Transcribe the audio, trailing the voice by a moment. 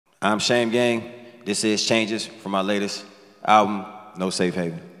I'm Shame Gang. This is Changes from my latest album, No Safe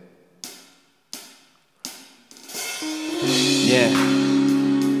Haven. Yeah.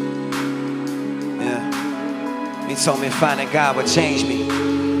 He told me finding God would change me.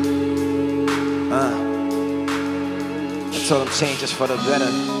 I told him changes for the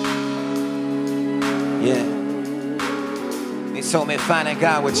better. Yeah. He told me finding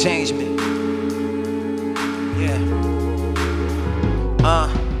God would change me. Yeah.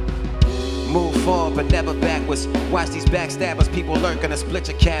 Move forward but never backwards. Watch these backstabbers, people lurking to split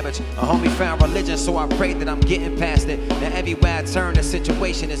your cabbage. A homie found religion, so I pray that I'm getting past it. Now everywhere I turn, the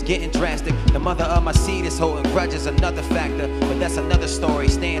situation is getting drastic. The mother of my seed is holding grudges, another factor. But that's another story,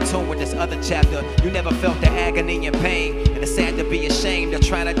 stay in tune with this other chapter. You never felt the agony and pain, and it's sad to be ashamed of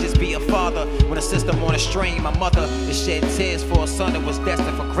trying to just be a father when a system on a strain. My mother is shedding tears for a son that was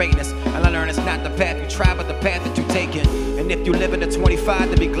destined for greatness. And I learned it's not the path you try, but the path that you taken. And if you live in the 25,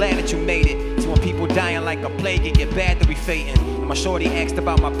 to be glad that you made it. So when people dying like a plague, it get bad to be fating. And my shorty asked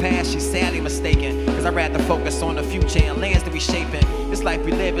about my past, she's sadly mistaken. Cause I'd rather focus on the future and lands that we shaping. This life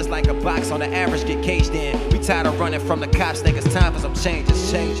we live is like a box, on the average get caged in. We tired of running from the cops, think it's time for some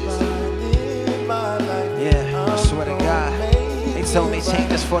changes. Yeah, I swear to God, they told me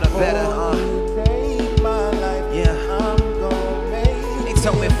changes for the better. Yeah, they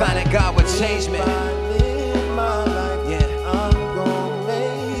told me finding God would change me.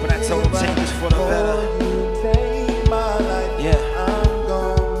 So changes for the better. Yeah.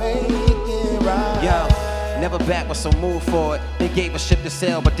 Yo, never backwards, so move forward. They gave a ship to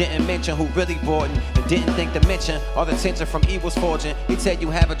sail, but didn't mention who really bought it, and didn't think to mention all the tension from evil's fortune. He said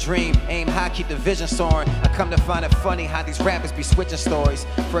you have a dream, aim high, keep the vision soaring. I come to find it funny how these rappers be switching stories.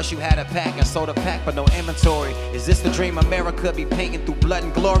 First you had a pack and sold a pack, but no inventory. Is this the dream America be painting through blood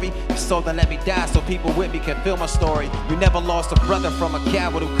and glory? If so, then let me die so people with me can feel my story. You never lost a brother from a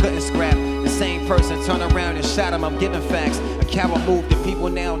coward who couldn't scrap. The same person turned around and shot him, I'm giving facts. A coward move that people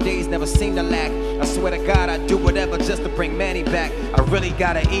nowadays never seem to lack. I swear to God I'd do whatever just to bring Manny back. I really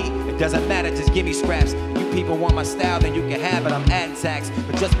gotta eat, it doesn't matter, just give me scraps. You people want my style, then you can have it, I'm adding tax.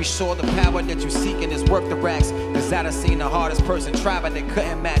 But just be sure the power that you seeking is worth the racks. Cause I done seen the hardest person try but they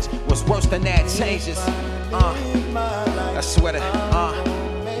couldn't match. What's worse than that, changes. I swear to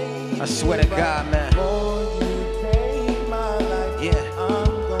God, man. Yeah.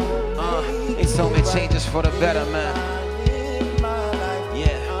 They told me changes for the better, man.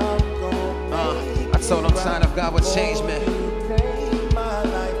 Yeah. I told them sign of God would change me.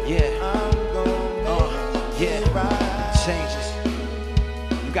 Yeah. Yeah. Changes.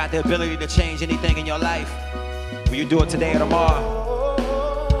 You got the ability to change anything in your life. Will you do it today or tomorrow?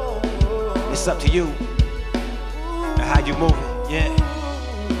 It's up to you. And how you move it. Yeah.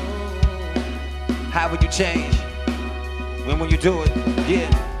 How would you change? When will you do it? Yeah.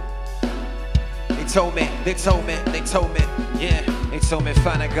 They told me, yeah. They told me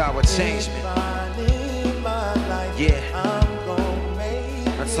finding God would change me. Yeah.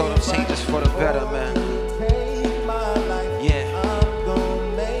 I told them changes for the better, man. Yeah.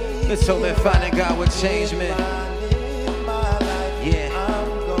 They told me finding God would change me. Yeah.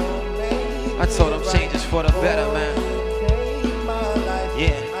 I told them changes for the better, man.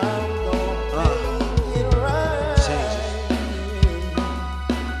 Yeah.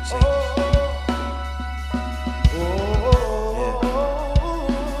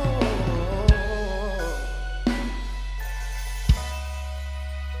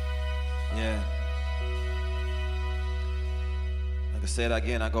 Said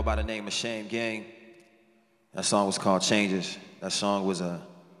again, I go by the name of Shame Gang. That song was called Changes. That song was a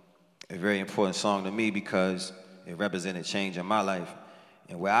very important song to me because it represented change in my life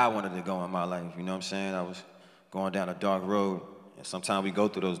and where I wanted to go in my life. You know what I'm saying? I was going down a dark road, and sometimes we go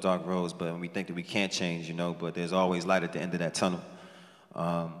through those dark roads, but we think that we can't change, you know, but there's always light at the end of that tunnel.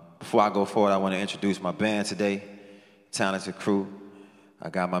 Before I go forward, I want to introduce my band today, talented crew. I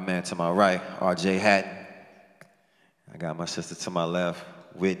got my man to my right, RJ Hatton. I got my sister to my left,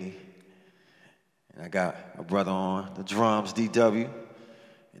 Whitney. And I got my brother on the drums, DW.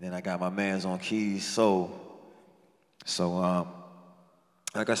 And then I got my mans on keys, Soul. So,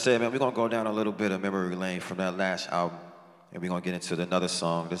 like I said, man, we're going to go down a little bit of memory lane from that last album. And we're going to get into another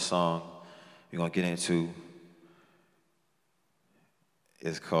song. This song we're going to get into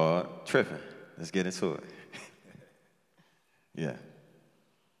is called Trippin'. Let's get into it. Yeah.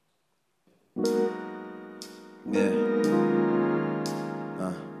 Yeah.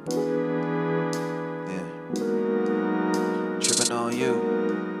 Yeah. Trippin' on you.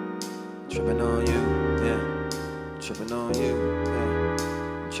 Trippin' on you. Yeah. Trippin' on you.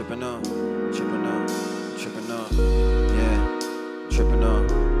 Yeah. Trippin' on. Trippin' on. Trippin' on. Yeah. Trippin' on.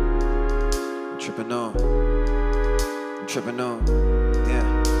 tripping on. I'm tripping on.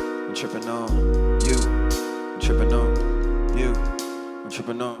 Yeah. I'm tripping on you. I'm tripping on you. I'm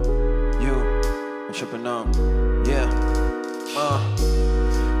tripping on you. I'm tripping on. Yeah.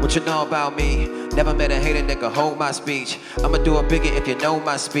 What you know about me? Never met a hater that could hold my speech. I'ma do it bigger if you know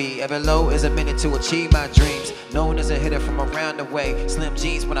my speed. Every low is a minute to achieve my dreams. Known as a hitter from around the way. Slim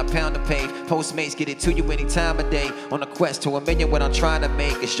jeans when I pound the pave. Postmates get it to you any time of day. On a quest to a million, what I'm trying to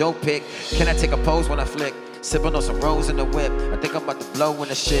make. It's your pick. Can I take a pose when I flick? Sipping on some rose in the whip. I think I'm about to blow in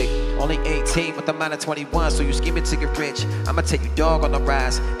the shit. Only 18 with a mind of 21, so you scheming to get rich. I'ma take you dog on the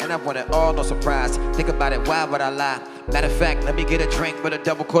rise, and I want it all, no surprise. Think about it, why would I lie? Matter of fact, let me get a drink with a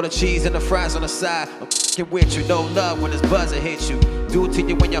double quarter cheese and the fries on the side. I'm f***ing with you, no love when this buzzer hits you. Do it to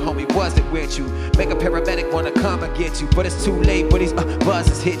you when your homie wasn't with you. Make a paramedic wanna come and get you, but it's too late when these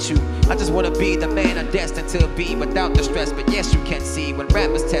buzzers hit you. I just wanna be the man I'm destined to be without the stress, but yes, you can see when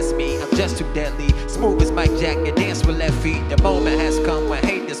rappers test me, I'm just too deadly. Smooth as Mike Jack, you dance with left feet. The moment has come when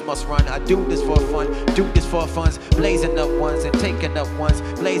haters must run. I do this for fun, do this for funds. Blazing up ones and taking up ones.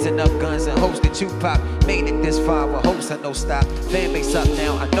 Blazing up guns and hosting Tupac. Made it this far with hopes and no stop. Fan base up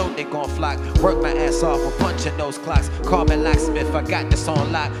now, I know they gon' flock. Work my ass off for punching those clocks. Call me locksmith, I got this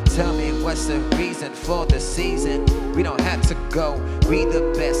on lock. Tell me what's the reason for the season? We don't have to go, we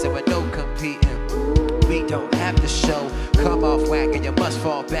the best and we're no competing. We don't have to show, come off whack and you must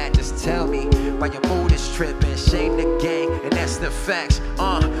fall back. Just tell me why your mood is tripping. Shame the gang, and that's the facts.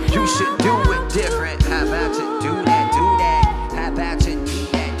 You should do it different. How about you do that, do that? How about you do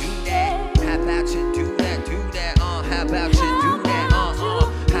that, do that? How about you do that, do that? How about you do that?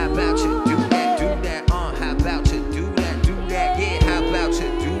 How about you do that, do that? How about you do that, do that? Yeah, how about you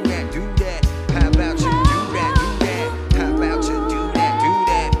do that, do that? How about you do that, do that? How about you do that, do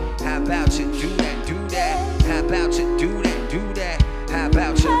that? How about you do that, do that? How about you do that, do that? How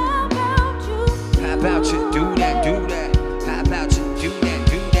about you? How about you do that, do that? How about you do that,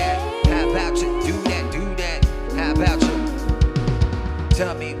 do that? How about you do that, do that? How about you?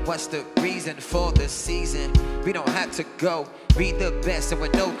 Tell me what's the reason for the season? We don't have to go, be the best and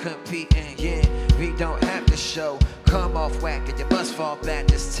we're no competing. Yeah, we don't have to show, come off whack and you must fall back.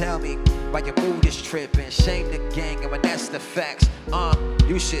 Just tell me why your mood is tripping. Shame the gang and when that's the facts.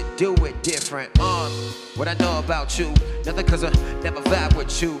 You should do it different. What I know about you, nothing cause I never vibe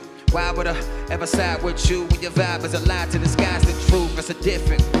with you. Why would I ever side with you when your vibe is a lie to disguise the truth? It's a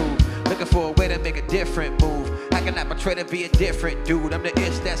different groove. Looking for a way to make a different move. How can I portray to be a different dude? I'm the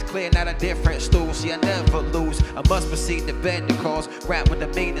ish that's clear, not a different stool. See, I never lose. I must proceed to bend the cause. Rap with the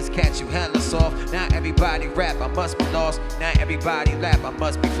meanest, catch you hella soft. Not everybody rap, I must be lost. Not everybody lap, I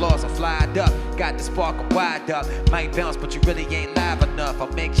must be flawed. I'm flyed up, got the spark, I'm wide up. Might bounce, but you really ain't live enough. I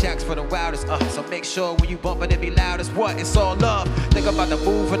make tracks for the wildest, so make sure when you bumpin' it be loud as what? It's all love. Think about the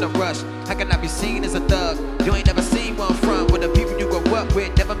move and the rush. How can I be seen as a thug? You ain't never seen one front with the people you grew up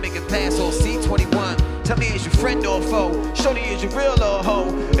with. Never make it past on C21. Tell me, is you friend or foe? Shorty, is you real or a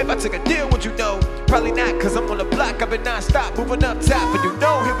hoe? If I took a deal, would you know? Probably not, cause I'm on the block. I've been non-stop, moving up top, and you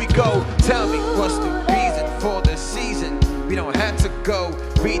know, here we go. Tell me, what's the reason for the season? We don't have to go,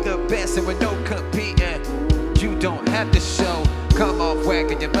 be the best and we're no competing. You don't have to show, come off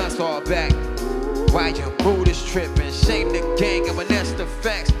whack and you must fall back. Why your mood is tripping? Shame the gang and when that's the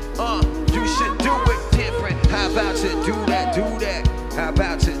facts. You should do it different. How about you do that, do that? How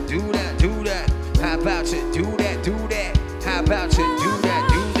about you do that, do that? How about you do that, do that? How about you do that,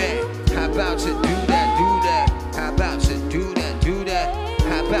 do that? How about you do that, do that? How about you do that, do that?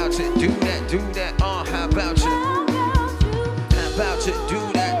 How about you do that, do that? How about you? How about you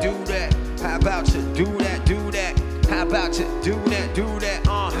do that, do that? How about you do that, do that? How about you do that, do that?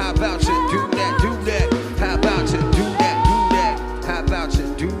 How about you do that, do that? How about you do that, do that? How about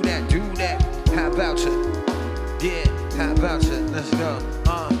you do that, do that? How about you? Yeah, how about you? Let's go.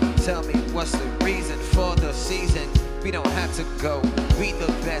 Tell me what's the reason for the season? We don't have to go, we the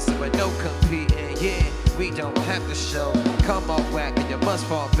best and we're no competing. Yeah, we don't have to show, come on whack and you must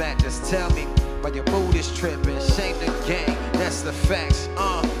fall back. Just tell me why your mood is tripping. Shame the gang, that's the facts.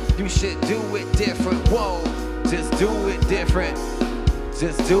 You should do it different. Whoa, just do it different.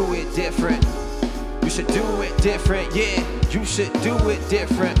 Just do it different. You should do it different. Yeah, you should do it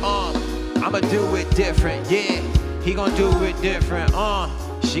different. I'ma do it different. Yeah, he gon' do it different.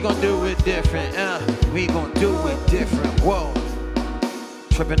 She gon' do it different. We gon' do it different. Whoa,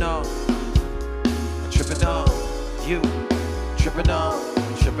 trippin' on, trippin' on you, trippin' on,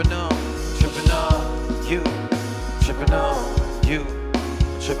 trippin' on, trippin' on you, trippin' on you,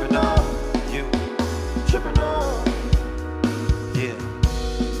 trippin' on you, trippin' on. Yeah,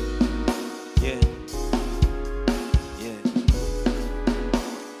 yeah, yeah.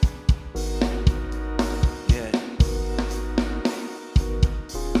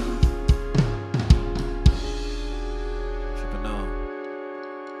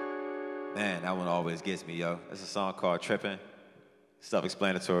 always gets me, yo. It's a song called Trippin'.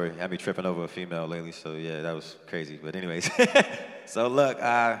 Self-explanatory. Had me tripping over a female lately, so yeah, that was crazy. But anyways, so look,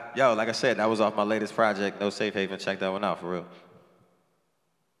 yo, like I said, that was off my latest project, No Safe Haven. Check that one out, for real.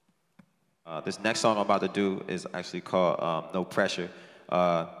 This next song I'm about to do is actually called No Pressure.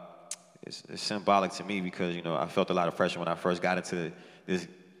 It's symbolic to me because, you know, I felt a lot of pressure when I first got into this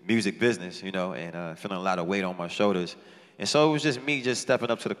music business, you know, and feeling a lot of weight on my shoulders. And so it was just me just stepping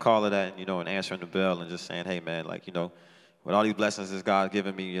up to the call of that, you know, and answering the bell and just saying, hey, man, like, you know, with all these blessings that God's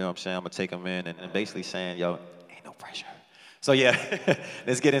given me, you know what I'm saying, I'm going to take them in and basically saying, yo, ain't no pressure. So, yeah,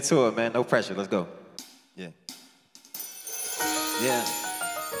 let's get into it, man. No pressure. Let's go. Yeah. Yeah.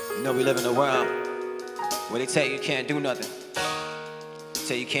 You know, we live in a world where they tell you can't do nothing. They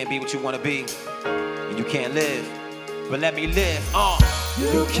tell you can't be what you want to be, and you can't live. But let me live.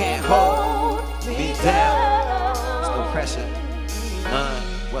 You can't hold me down. There's no pressure, none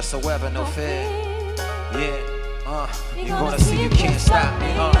whatsoever, no fear. Yeah. You're gonna see you can't stop me.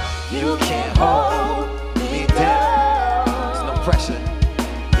 You can't hold me down. There's no pressure.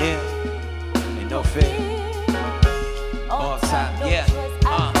 Yeah. Ain't no fear. Off top. Yeah.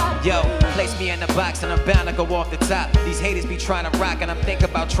 Yo, place me in the box and I'm bound to go off the top. These haters be trying to rock and I'm thinking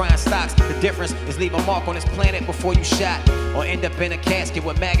about trying stocks. The difference is leave a mark on this planet before you shot, or end up in a casket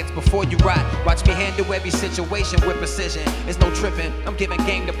with maggots before you rot. Watch me handle every situation with precision. There's no tripping. I'm giving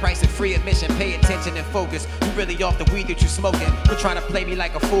game the price of free admission. Pay attention and focus. You really off the weed that you smoking. You're trying to play me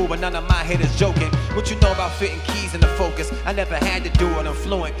like a fool, but none of my haters joking. What you know about fitting keys in the focus? I never had to do it, I'm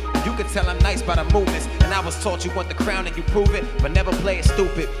fluent. You can tell I'm nice by the movements. And I was taught you want the crown and you prove it, but never play it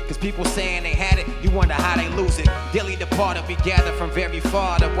stupid. Cause people saying they had it, you wonder how they lose it. Dearly departed, we gather from very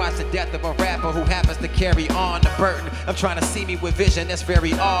far to watch the death of a rapper who happens to carry on the burden of trying to see me with vision that's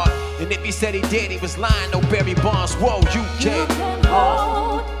very odd. And if he said he did, he was lying. No Barry Bonds. Whoa, you can't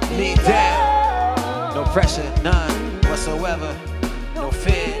hold me down. No pressure, none whatsoever. No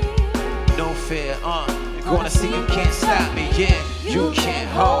fear, no fear. You're gonna see you can't stop me. Yeah, you can't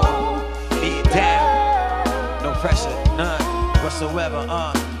hold me down. No pressure, none whatsoever.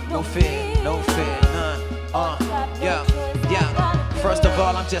 No fear, none. Yeah. First of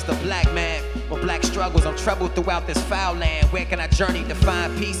all, I'm just a black man. With black struggles, I'm troubled throughout this foul land. Where can I journey to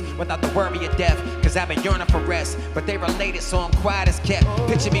find peace without the worry of death? Cause I've been yearning for rest, but they related, so I'm quiet as kept.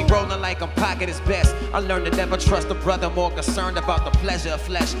 Picture me rolling like I'm pocket is best. I learned to never trust a brother, more concerned about the pleasure of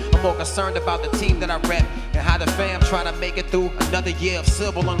flesh. I'm more concerned about the team that I rep, and how the fam trying to make it through another year of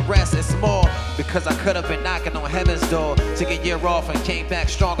civil unrest. It's more because I could have been knocking on heaven's door, took a year off and came back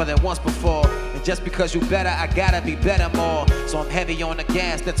stronger than once before. And just because you better, I gotta be better more. So I'm heavy on the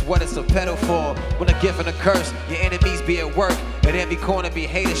gas, that's what it's a pedal for. When a gift and a curse, your enemies be at work. At every corner be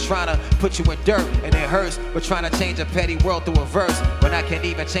haters trying to put you in dirt, and it hurts. We're trying to change a petty world through a verse, when I can't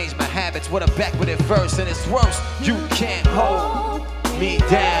even change my habits. What a backward verse, and it's worse. You can't hold me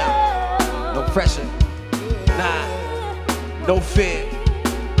down. No pressure, nah, no fear,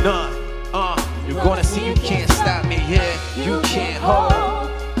 none. You're gonna see you can't stop me. Yeah, you can't hold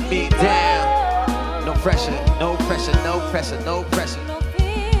me down. No pressure, no pressure, no pressure, no pressure.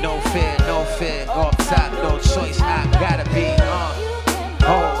 No fear, off top, no choice, I gotta be,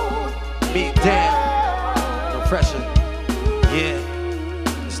 hold me down. No pressure, yeah,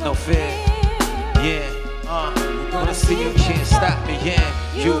 there's no fear, yeah, you're gonna see you can't stop me, yeah,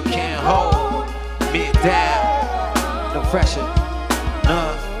 you can't hold me down. No pressure,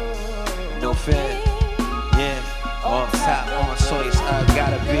 no fear, yeah, off top, on choice, I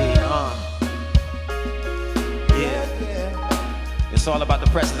gotta be, yeah. It's all about the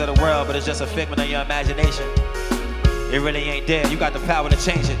pressures of the world, but it's just a figment of your imagination. It really ain't there. You got the power to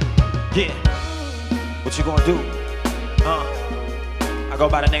change it. Yeah. What you gonna do? I go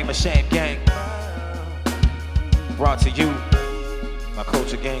by the name of Shame Gang. Brought to you by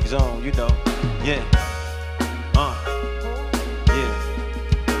Culture Gang Zone, you know. Yeah.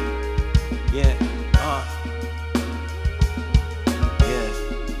 Yeah.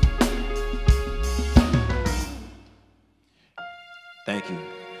 Thank you.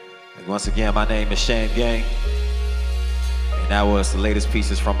 And once again, my name is Shame Gang, and that was the latest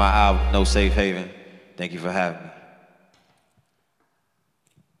pieces from my album, No Safe Haven. Thank you for having me.